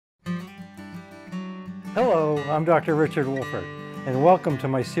Hello, I'm Dr. Richard Wolfert, and welcome to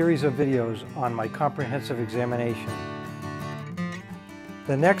my series of videos on my comprehensive examination.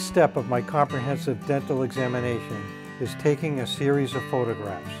 The next step of my comprehensive dental examination is taking a series of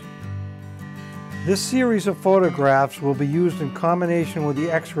photographs. This series of photographs will be used in combination with the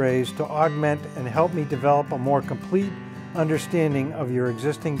x-rays to augment and help me develop a more complete understanding of your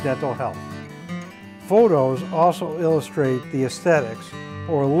existing dental health. Photos also illustrate the aesthetics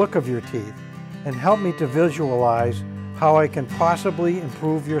or look of your teeth and help me to visualize how I can possibly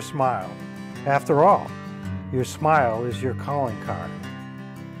improve your smile. After all, your smile is your calling card.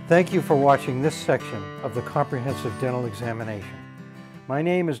 Thank you for watching this section of the comprehensive dental examination. My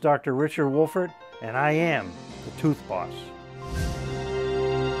name is Dr. Richard Wolfert, and I am the Tooth Boss.